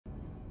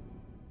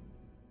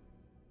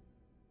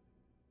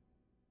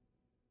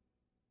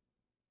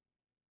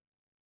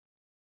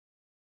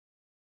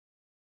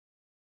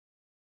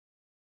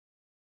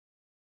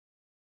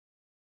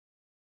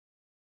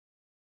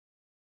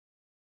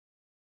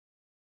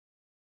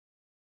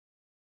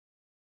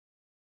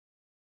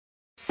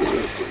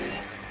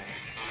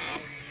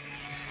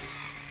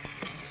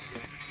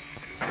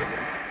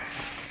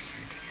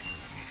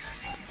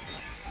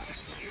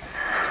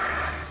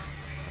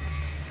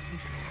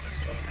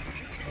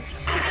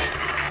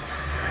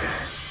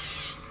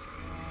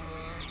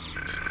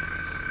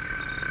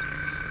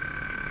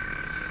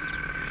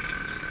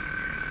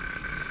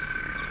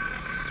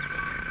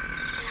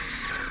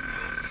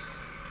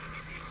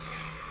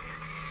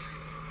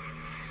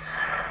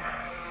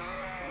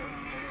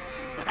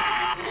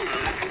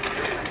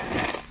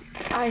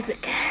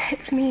Isaac,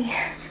 it's me.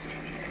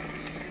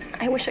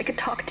 I wish I could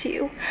talk to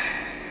you.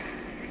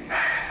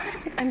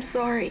 I'm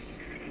sorry.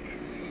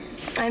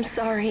 I'm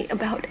sorry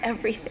about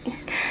everything.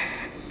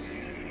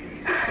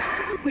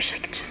 I wish I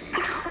could just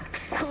talk to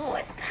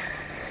someone.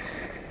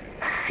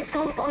 It's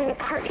all falling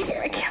apart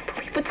here. I can't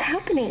believe what's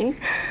happening.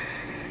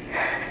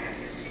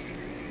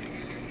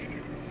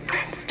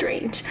 It's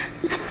strange.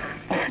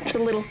 Such a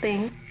little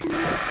thing.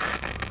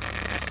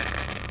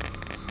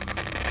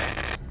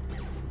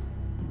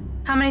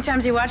 How many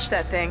times you watched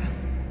that thing?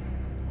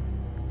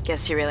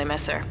 Guess you really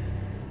miss her.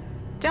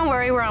 Don't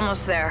worry, we're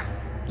almost there.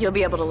 You'll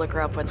be able to look her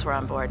up once we're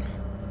on board.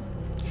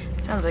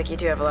 Sounds like you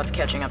do have a lot of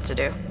catching up to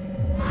do.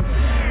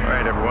 All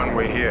right, everyone,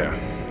 we're here.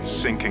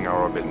 Sinking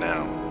our orbit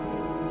now.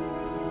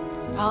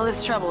 All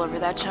this trouble over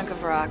that chunk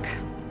of rock.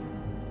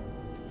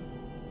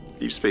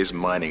 Deep space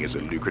mining is a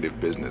lucrative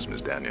business,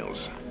 Ms.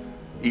 Daniels.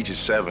 Aegis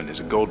 7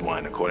 is a gold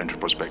mine according to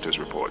prospectors'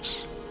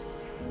 reports.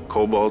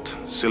 Cobalt,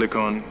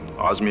 silicon,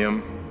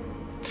 osmium.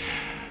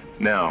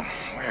 Now,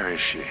 where is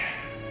she?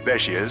 There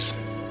she is.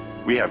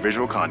 We have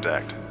visual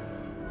contact.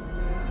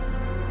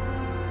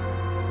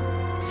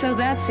 So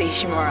that's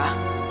Ishimura.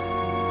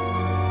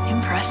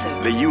 Impressive.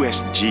 The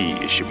USG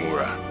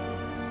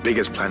Ishimura.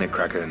 Biggest planet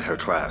cracker in her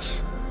class.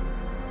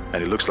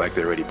 And it looks like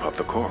they already popped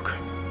the cork.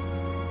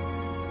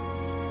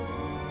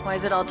 Why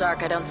is it all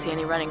dark? I don't see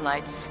any running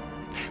lights.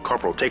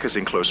 Corporal, take us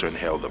in closer and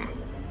hail them.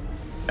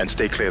 And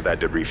stay clear of that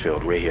debris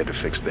field. We're here to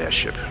fix their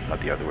ship,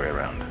 not the other way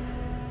around.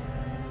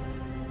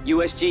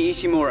 USG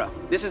Ishimura,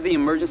 this is the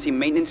emergency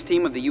maintenance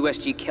team of the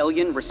USG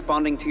Kellion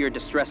responding to your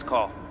distress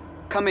call.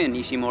 Come in,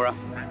 Ishimura.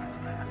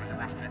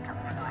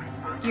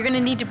 You're gonna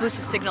need to boost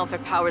the signal if their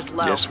power's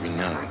low. Yes, we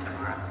know.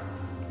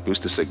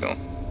 Boost the signal.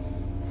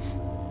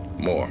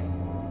 More.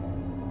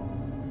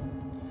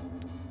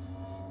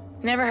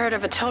 Never heard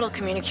of a total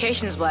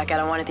communications blackout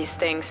on one of these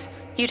things.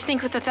 You'd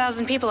think with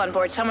 1,000 people on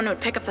board, someone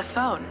would pick up the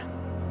phone.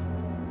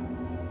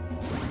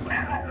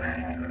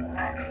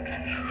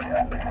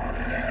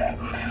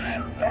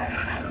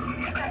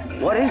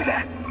 What is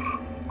that?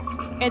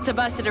 It's a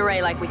busted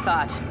array like we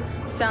thought.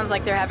 Sounds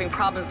like they're having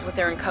problems with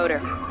their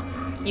encoder.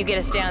 You get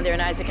us down there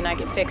and Isaac and I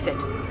can fix it.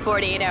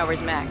 48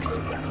 hours max.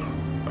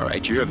 All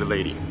right, you heard the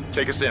lady.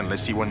 Take us in.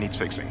 Let's see what needs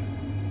fixing.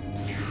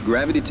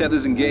 Gravity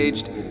tethers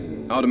engaged.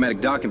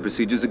 Automatic docking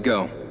procedures a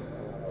go.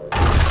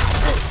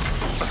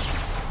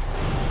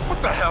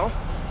 What the hell?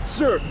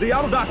 Sir, the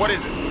auto dock. What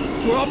is it?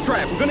 We're off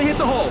track. We're gonna hit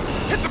the hull.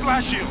 Hit the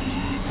blast shields.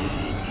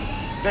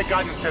 Their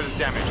guidance tether's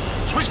damaged.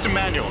 Switch to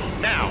manual,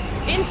 now.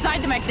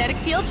 Inside the magnetic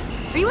field?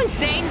 Are you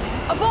insane?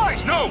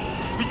 Abort! No!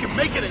 We can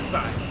make it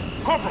inside.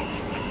 Corporal,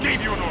 I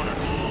gave you an order.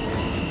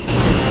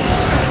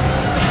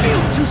 The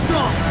field's too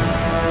strong.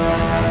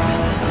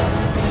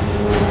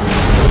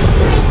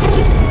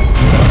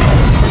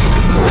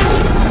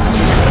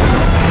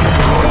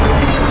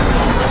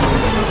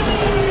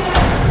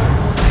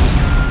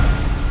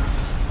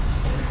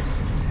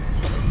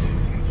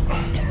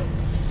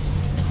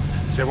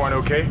 Is everyone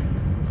okay?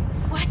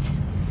 What?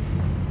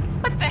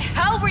 What the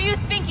hell were you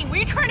thinking? Were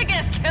you trying to get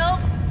us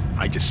killed?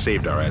 I just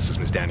saved our asses,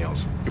 Miss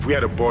Daniels. If we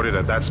had aborted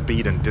at that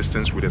speed and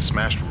distance, we'd have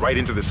smashed right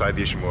into the side of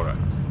the Ishimura.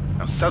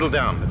 Now settle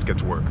down, let's get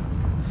to work.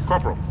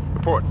 Corporal,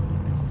 report.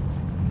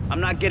 I'm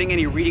not getting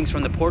any readings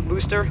from the port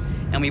booster,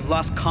 and we've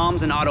lost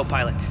comms and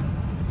autopilot.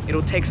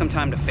 It'll take some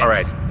time to fix. All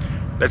right,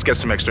 let's get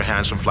some extra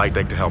hands from flight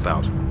deck to help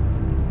out.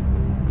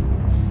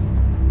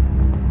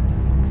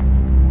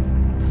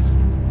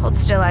 Hold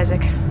still,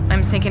 Isaac.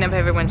 I'm syncing up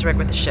everyone's rig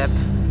with the ship.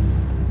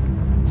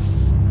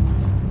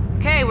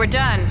 Okay, we're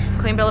done.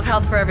 Clean bill of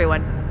health for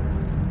everyone.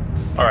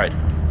 All right,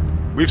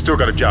 we've still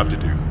got a job to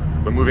do.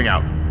 We're moving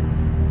out.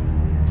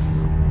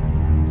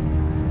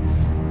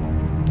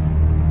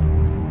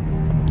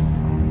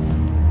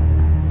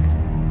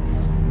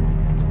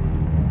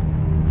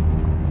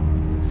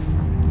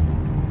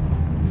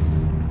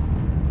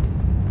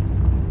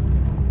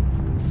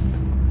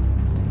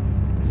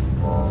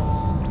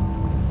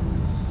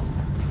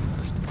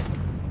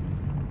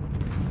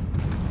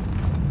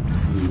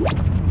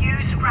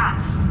 Use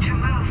ruts to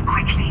move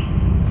quickly.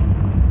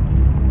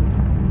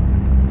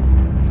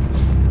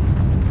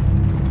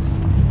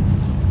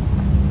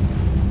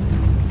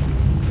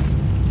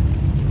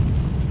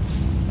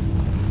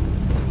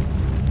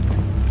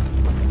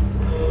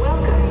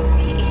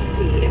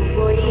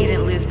 You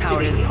didn't lose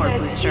power to the port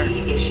booster.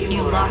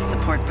 You lost the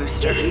port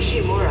booster.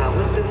 Ishimura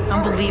was the first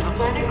Unbelievable.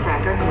 Planet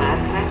Cracker class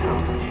vessel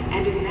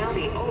and is now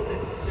the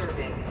oldest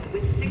serving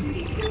with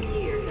 62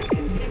 years of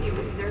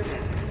continuous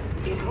service.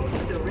 It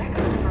holds the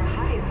record for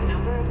highest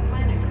number of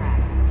planet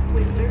cracks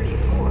with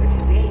 34 to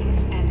date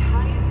and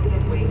highest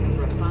dead weight of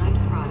refined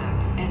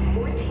product at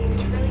 14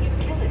 trillion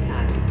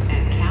kilotons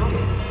and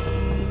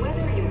counting.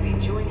 Whether you'll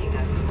be joining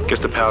us Guess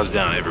the power's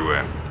down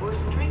everywhere. or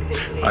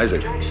strengthening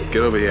Isaac,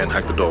 get over here and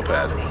hack the door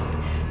pad.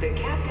 the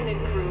captain and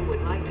crew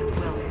would like to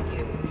welcome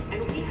you,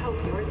 and we hope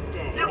your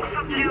stay. Look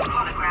for blue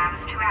holograms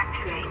to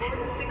activate.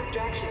 Concordance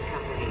Extraction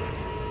Company,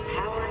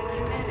 powering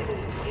humanity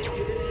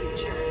into the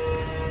future.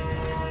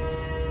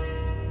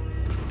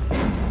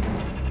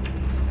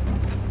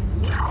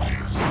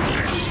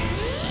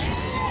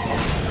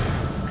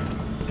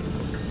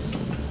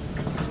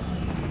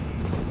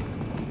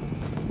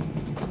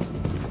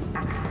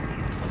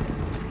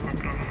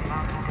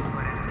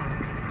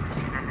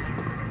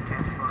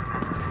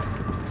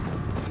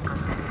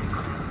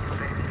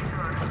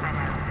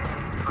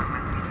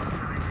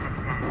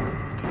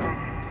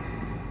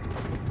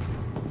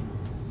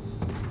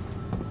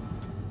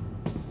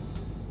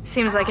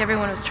 Seems like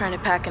everyone was trying to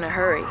pack in a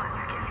hurry.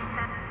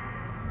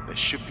 There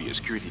should be a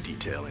security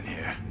detail in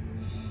here.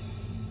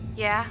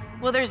 Yeah?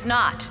 Well, there's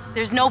not.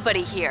 There's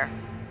nobody here.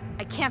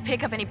 I can't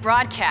pick up any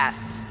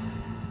broadcasts.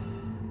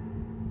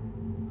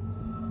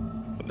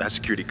 But that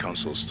security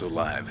console's still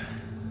live.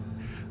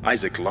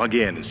 Isaac, log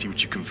in and see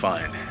what you can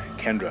find.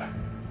 Kendra,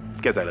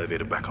 get that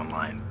elevator back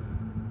online.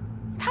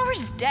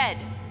 Power's dead.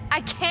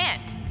 I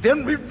can't.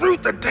 Then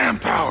reroute the damn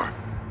power!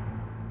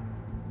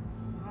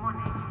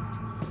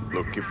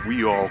 Look, if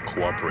we all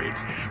cooperate,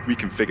 we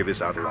can figure this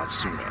out a lot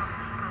sooner.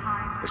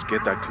 Let's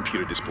get that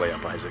computer display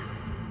up, Isaac.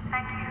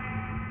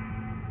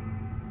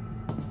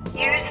 Use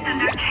the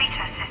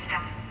locator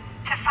system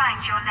to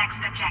find your next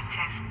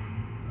objective.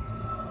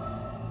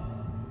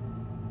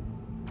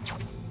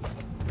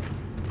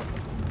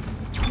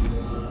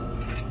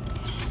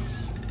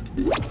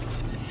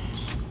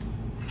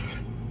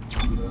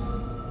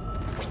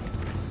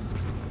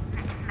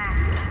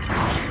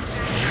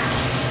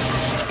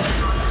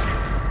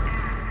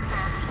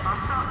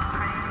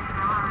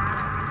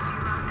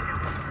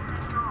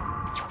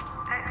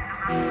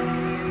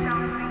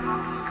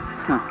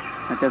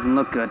 That doesn't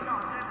look good.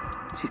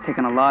 She's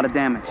taking a lot of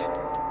damage.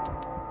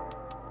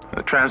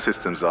 The tram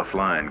system's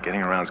offline.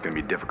 Getting around's gonna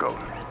be difficult.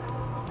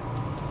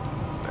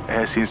 The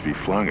air seems to be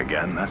flowing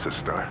again. That's a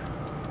start.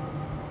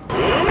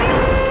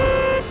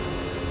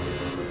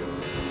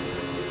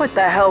 What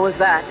the hell was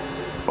that?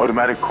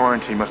 Automatic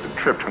quarantine must have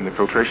tripped when the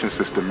filtration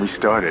system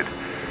restarted.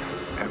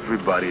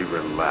 Everybody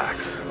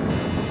relax.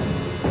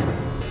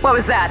 What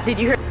was that? Did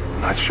you hear?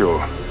 Not sure.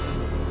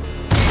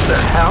 The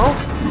hell?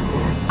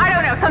 I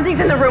don't know. Something's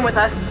in the room with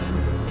us.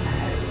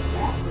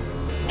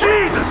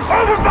 Jesus!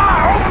 Open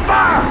fire! Open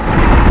fire!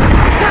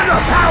 Kendra,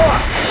 power!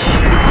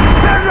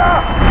 Kendra!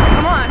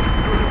 Come on.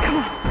 Come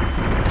on.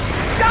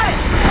 Got it!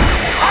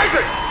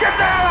 Isaac, get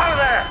the hell out of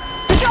there!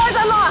 The door's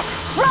unlocked!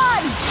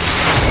 Run!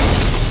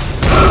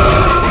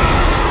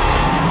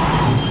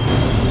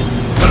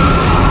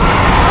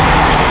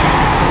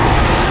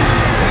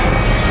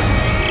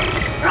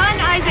 Run,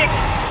 Isaac!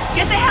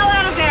 Get the hell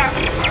out of there!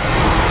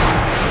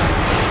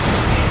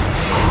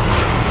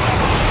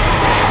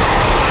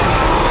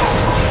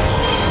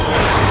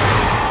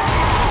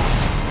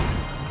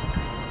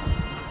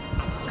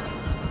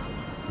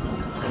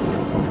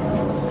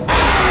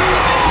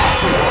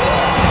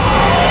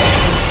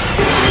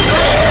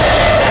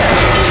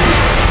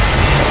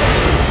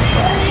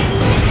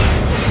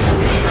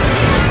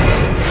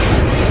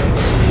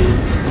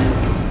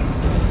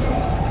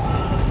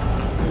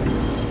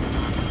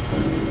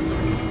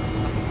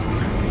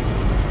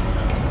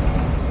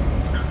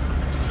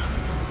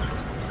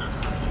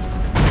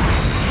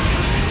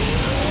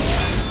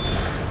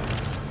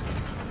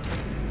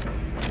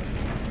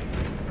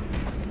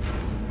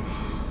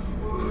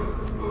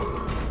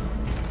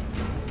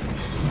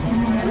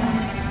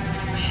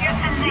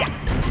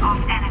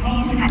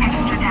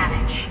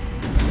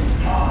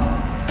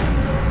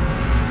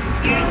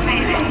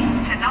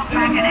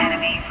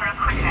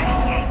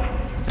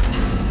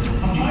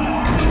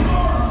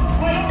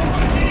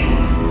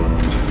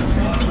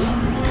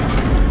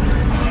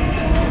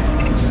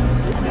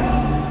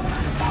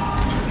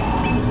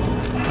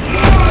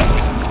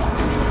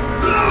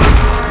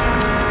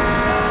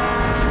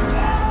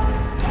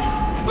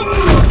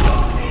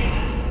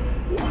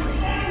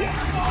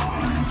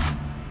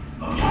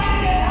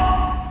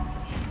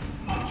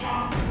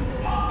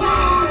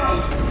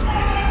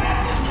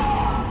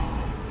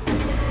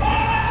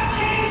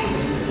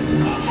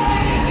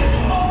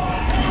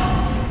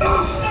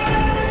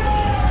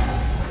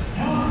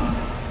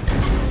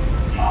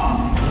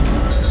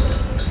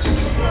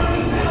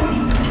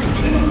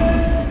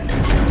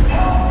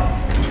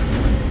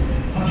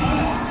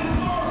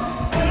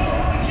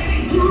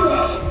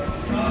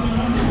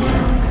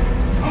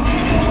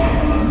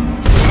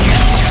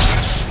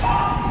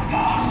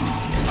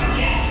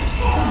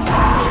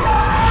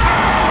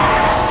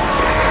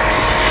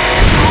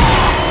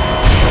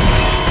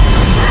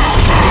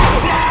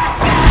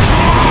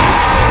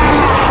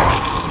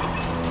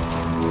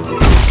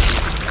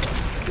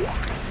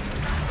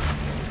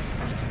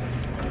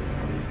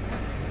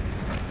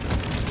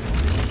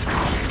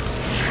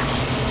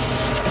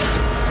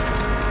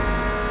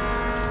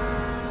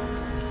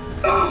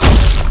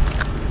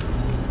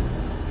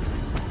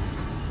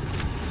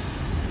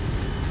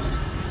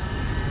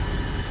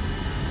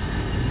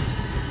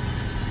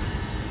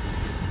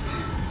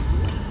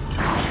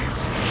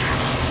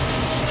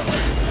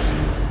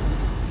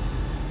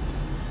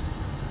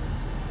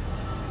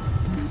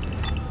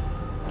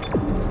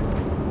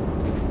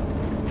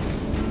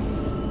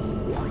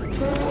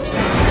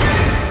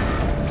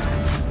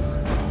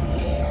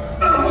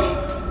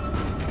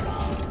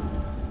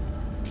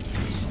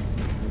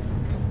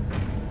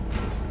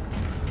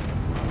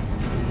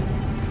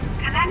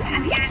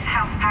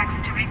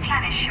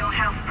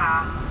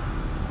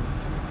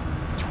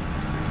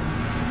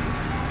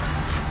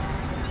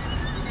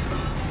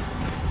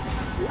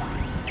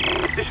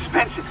 This is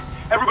Benson.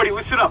 Everybody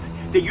listen up.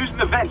 They're using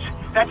the vents.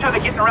 That's how they're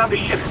getting around the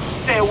ship.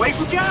 Stay away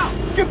from... Get out!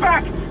 Get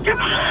back! Get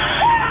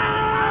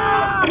back!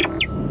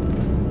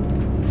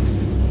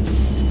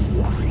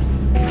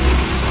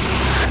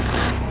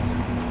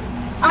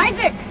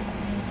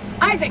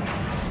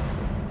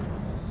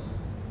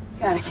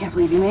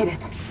 believe you made it.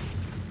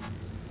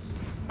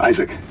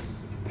 Isaac,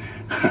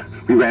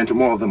 we ran into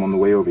more of them on the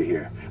way over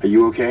here. Are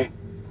you okay?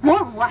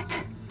 More what?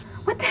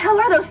 What the hell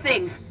are those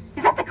things?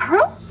 Is that the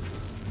crew?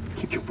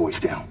 Keep your voice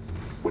down.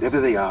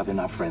 Whatever they are, they're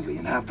not friendly,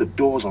 and half the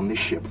doors on this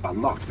ship are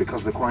locked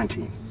because of the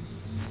quarantine.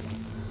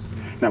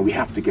 Now, we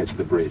have to get to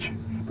the bridge.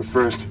 But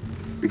first,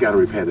 we gotta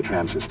repair the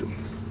tram system.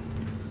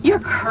 You're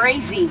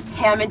crazy,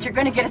 Hammond. You're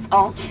gonna get us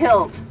all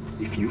killed.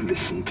 If you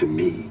listen to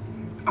me,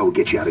 I will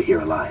get you out of here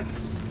alive.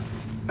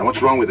 Now,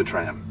 what's wrong with the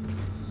tram?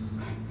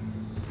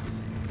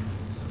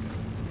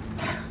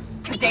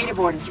 The data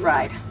board is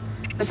fried,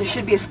 but there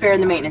should be a spare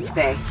in the maintenance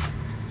bay.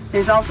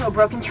 There's also a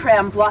broken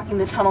tram blocking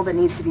the tunnel that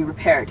needs to be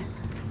repaired.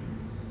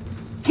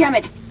 Damn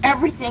it!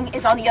 Everything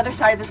is on the other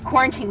side of this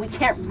quarantine. We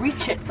can't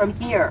reach it from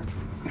here.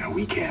 No,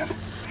 we can't.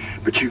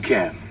 But you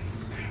can.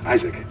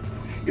 Isaac,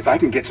 if I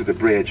can get to the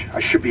bridge, I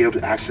should be able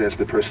to access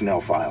the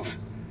personnel files.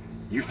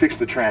 You fix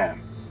the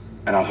tram,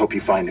 and I'll help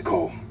you find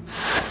Nicole.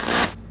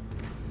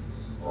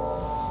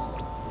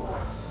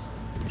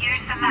 Use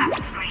the map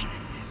screen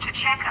to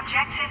check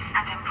objectives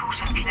and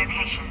important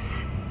locations.